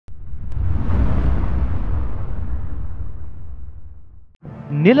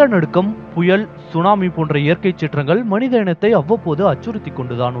நிலநடுக்கம், புயல், சுனாமி போன்ற இயற்கை சீற்றங்கள் மனித இனத்தை அவ்வப்போது அச்சுறுத்திக்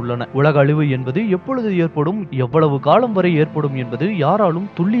கொண்டுதான் உள்ளன. உலக அழிவு என்பது எப்பொழுது ஏற்படும், எவ்வளவு காலம் வரை ஏற்படும் என்பது யாராலும்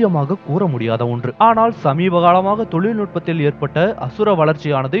துல்லியமாக கூற முடியாத ஒன்று. ஆனால் சமீப காலமாக தொழில்நுட்பத்தில் ஏற்பட்ட அசுர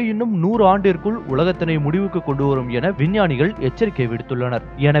வளர்ச்சியானது இன்னும் 100 ஆண்டிற்குள் உலகத்தினை முடிவுக்கு கொண்டு வரும் என விஞ்ஞானிகள் எச்சரிக்கை விடுத்துள்ளனர்.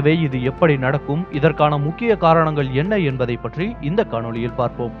 எனவே இது எப்படி நடக்கும், இதற்கான முக்கிய காரணங்கள் என்ன என்பதை பற்றி இந்த காணொளியில்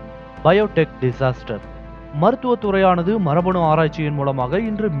பார்ப்போம். Biotech disaster. மருத்துவத்துறையானது மரபணு ஆராய்ச்சியின் மூலமாக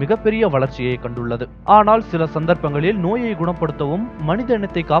இன்று மிகப்பெரிய வளர்ச்சியை கண்டுள்ளது. ஆனால் சில சந்தர்ப்பங்களில் நோயை குணப்படுத்தவும் மனித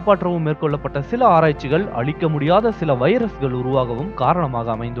இனத்தை காப்பாற்றவும் மேற்கொள்ளப்பட்ட சில ஆராய்ச்சிகள் அழிக்க முடியாத சில வைரஸ்கள் உருவாகவும் காரணமாக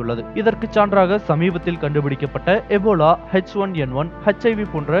அமைந்துள்ளது. இதற்கு சான்றாக சமீபத்தில் கண்டுபிடிக்கப்பட்ட எபோலா, H1N1, HIV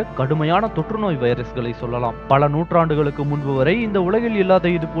போன்ற கடுமையான தொற்றுநோய் வைரஸ்களை சொல்லலாம். பல நூற்றாண்டுகளுக்கு முன்பு வரை இந்த உலகில் இல்லாத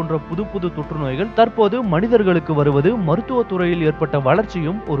இது போன்ற புது தொற்றுநோய்கள் தற்போது மனிதர்களுக்கு வருவது மருத்துவத்துறையில் ஏற்பட்ட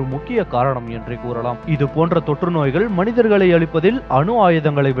வளர்ச்சியும் ஒரு முக்கிய காரணம் என்றே கூறலாம். இது போன்ற தொற்று நோய்கள் மனிதர்களை அழிப்பதில் அணு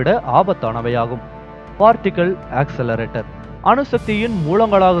ஆயுதங்களை விட ஆபத்தானவையாகும். Particle accelerator. அணுசக்தியின்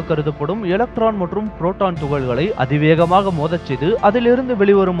மூலங்களாக கருதப்படும் எலக்ட்ரான் மற்றும் புரோட்டான் துகள்களை அதிவேகமாக மோதச் செய்து அதிலிருந்து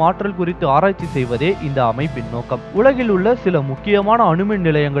வெளிவரும் ஆற்றல் குறித்து ஆராய்ச்சி செய்வதே இந்த அமைப்பின் நோக்கம். உலகில் உள்ள சில முக்கியமான அணுமின்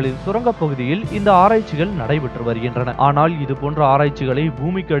நிலையங்களின் சுரங்க பகுதியில் இந்த ஆராய்ச்சிகள் நடைபெற்று வருகின்றன. ஆனால் இது போன்ற ஆராய்ச்சிகளை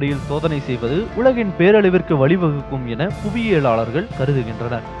பூமிக்கு அடியில் சோதனை செய்வது உலகின் பேரழிவிற்கு வழிவகுக்கும் என புவியியலாளர்கள்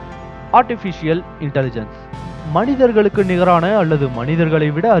கருதுகின்றனர். Artificial intelligence. மனிதர்களுக்கு நிகரான அல்லது மனிதர்களை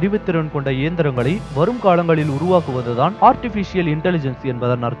விட அறிவுத்திறன் கொண்ட இயந்திரங்களை வரும் காலங்களில் உருவாக்குவதுதான் ஆர்டிபிஷியல் இன்டெலிஜென்ஸ்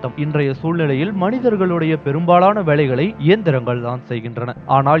என்பதன் அர்த்தம். இன்றைய சூழ்நிலையில் மனிதர்களுடைய பெரும்பாலான வேலைகளை இயந்திரங்கள் தான் செய்கின்றன.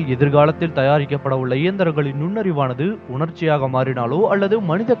 ஆனால் எதிர்காலத்தில் தயாரிக்கப்பட உள்ள இயந்திரங்களின் நுண்ணறிவானது உணர்ச்சியாக மாறினாலோ அல்லது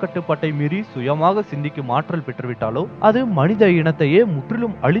மனித கட்டுப்பாட்டை மீறி சுயமாக சிந்திக்கும் ஆற்றல் பெற்றுவிட்டாலோ அது மனித இனத்தையே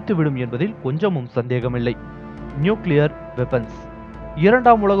முற்றிலும் அழித்துவிடும் என்பதில் கொஞ்சமும் சந்தேகமில்லை. Nuclear weapons.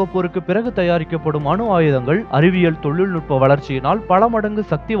 இரண்டாம் உலகப் போருக்கு பிறகு தயாரிக்கப்படும் அணு ஆயுதங்கள் அறிவியல் தொழில்நுட்ப வளர்ச்சியினால் பல மடங்கு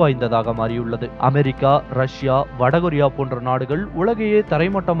சக்தி வாய்ந்ததாக மாறியுள்ளது. அமெரிக்கா, ரஷ்யா, வடகொரியா போன்ற நாடுகள் உலகையே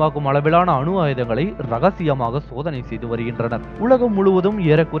தரைமட்டமாக்கும் அளவிலான அணு ஆயுதங்களை ரகசியமாக சோதனை செய்து வருகின்றனர். உலகம் முழுவதும்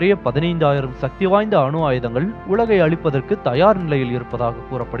ஏறக்குறைய 15,000 சக்தி வாய்ந்த அணு ஆயுதங்கள் உலகை அழிப்பதற்கு தயார் நிலையில் இருப்பதாக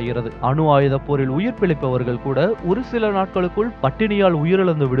கூறப்படுகிறது. அணு ஆயுத போரில் உயிர் பிழைப்பவர்கள் கூட ஒரு சில நாட்களுக்குள் பட்டினியால்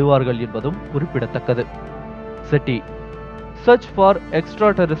உயிரிழந்து விடுவார்கள் என்பதும் குறிப்பிடத்தக்கது. Shetty. Search for extra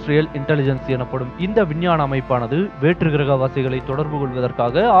terrestrial intelligence எனப்படும் இந்த விஞ்ஞான அமைப்பானது வேற்று கிரகவாசிகளை தொடர்பு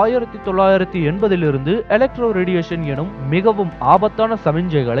கொள்வதற்காக 1980 எலக்ட்ரோ ரேடியேஷன் எனும் மிகவும் ஆபத்தான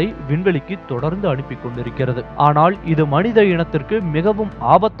சமிஞ்சைகளை விண்வெளிக்கு தொடர்ந்து அனுப்பி கொண்டிருக்கிறது. ஆனால் இது மனித இனத்திற்கு மிகவும்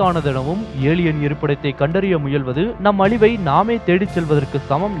ஆபத்தானதெனவும் ஏலியன் இருப்பிடத்தை கண்டறிய முயல்வது நம் அழிவை நாமே தேடிச் செல்வதற்கு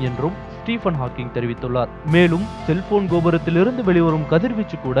சமம் என்றும் ஸ்டீஃபன் ஹாக்கிங் தெரிவித்துள்ளார். மேலும் செல்போன் கோபுரத்திலிருந்து வெளிவரும்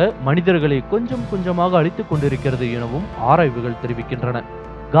கதிர்வீச்சு கூட மனிதர்களை கொஞ்சம் கொஞ்சமாக அழித்துக் கொண்டிருக்கிறது எனவும் ஆராய்வுகள் தெரிவிக்கின்றன.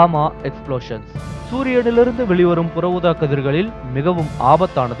 Gamma explosions. சூரியனிலிருந்து வெளிவரும் புற ஊதா கதிர்களில் மிகவும்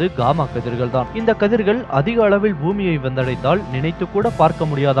ஆபத்தானது காமா கதிர்கள் தான். இந்த கதிர்கள் அதிக அளவில் பூமியை வந்தடைந்தால் நினைத்து கூட பார்க்க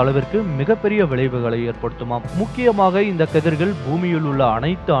முடியாத அளவிற்கு மிகப்பெரிய விளைவுகளை ஏற்படுத்துமாம். முக்கியமாக இந்த கதிர்கள் பூமியில் உள்ள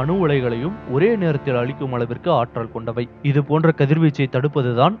அனைத்து அணு உலைகளையும் ஒரே நேரத்தில் அழிக்கும் அளவிற்கு ஆற்றல் கொண்டவை. இது போன்ற கதிர்வீச்சை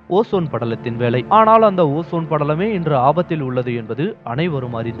தடுப்பதுதான் ஓசோன் படலத்தின் வேலை. ஆனால் அந்த ஓசோன் படலமே இன்று ஆபத்தில் உள்ளது என்பது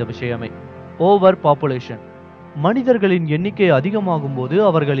அனைவரும் அறிந்த விஷயமே. Over population. மனிதர்களின் எண்ணிக்கை அதிகமாகும் போது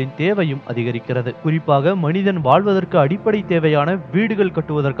அவர்களின் தேவையும் அதிகரிக்கிறது. குறிப்பாக மனிதன் வாழ்வதற்கு அடிப்படை தேவையான வீடுகள்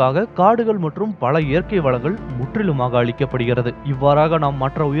கட்டுவதற்காக காடுகள் மற்றும் பல இயற்கை வளங்கள் முற்றிலுமாக அழிக்கப்படுகிறது. இவ்வாறாக நாம்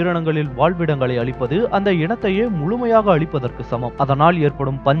மற்ற உயிரினங்களில் வாழ்விடங்களை அழிப்பது அந்த இனத்தையே முழுமையாக அழிப்பதற்கு சமம். அதனால்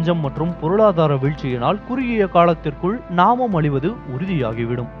ஏற்படும் பஞ்சம் மற்றும் பொருளாதார வீழ்ச்சியினால் குறுகிய காலத்திற்குள் நாமும் அழிவது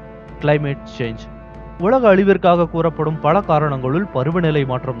உறுதியாகிவிடும். Climate change. உலக அழிவிற்காக கூறப்படும் பல காரணங்களுள் பருவநிலை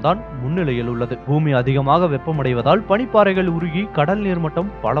மாற்றம்தான் முன்னிலையில் உள்ளது. பூமி அதிகமாக வெப்பமடைவதால் பனிப்பாறைகள் உருகி கடல்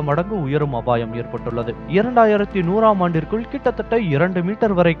நீர்மட்டம் பல மடங்கு உயரும் அபாயம் ஏற்பட்டுள்ளது. 2100ஆம் ஆண்டிற்குள் கிட்டத்தட்ட 2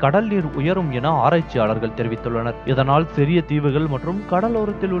 மீட்டர் வரை கடல் நீர் உயரும் என ஆராய்ச்சியாளர்கள் தெரிவித்துள்ளனர். இதனால் சிறிய தீவுகள் மற்றும்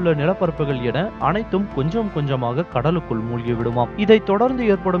கடலோரத்தில் உள்ள நிலப்பரப்புகள் என அனைத்தும் கொஞ்சம் கொஞ்சமாக கடலுக்குள் மூழ்கிவிடுமாம். இதை தொடர்ந்து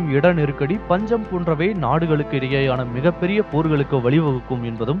ஏற்படும் இட நெருக்கடி, பஞ்சம் போன்றவை நாடுகளுக்கு இடையேயான மிகப்பெரிய போர்களுக்கு வழிவகுக்கும்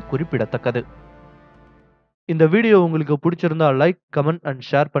என்பதும் குறிப்பிடத்தக்கது. இந்த வீடியோ உங்களுக்கு பிடிச்சிருந்தா லைக், கமெண்ட் அண்ட்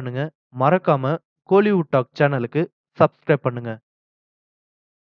ஷேர் பண்ணுங்க. மறக்காம கோலிவுட் டாக் சேனலுக்கு சப்ஸ்கிரைப் பண்ணுங்க.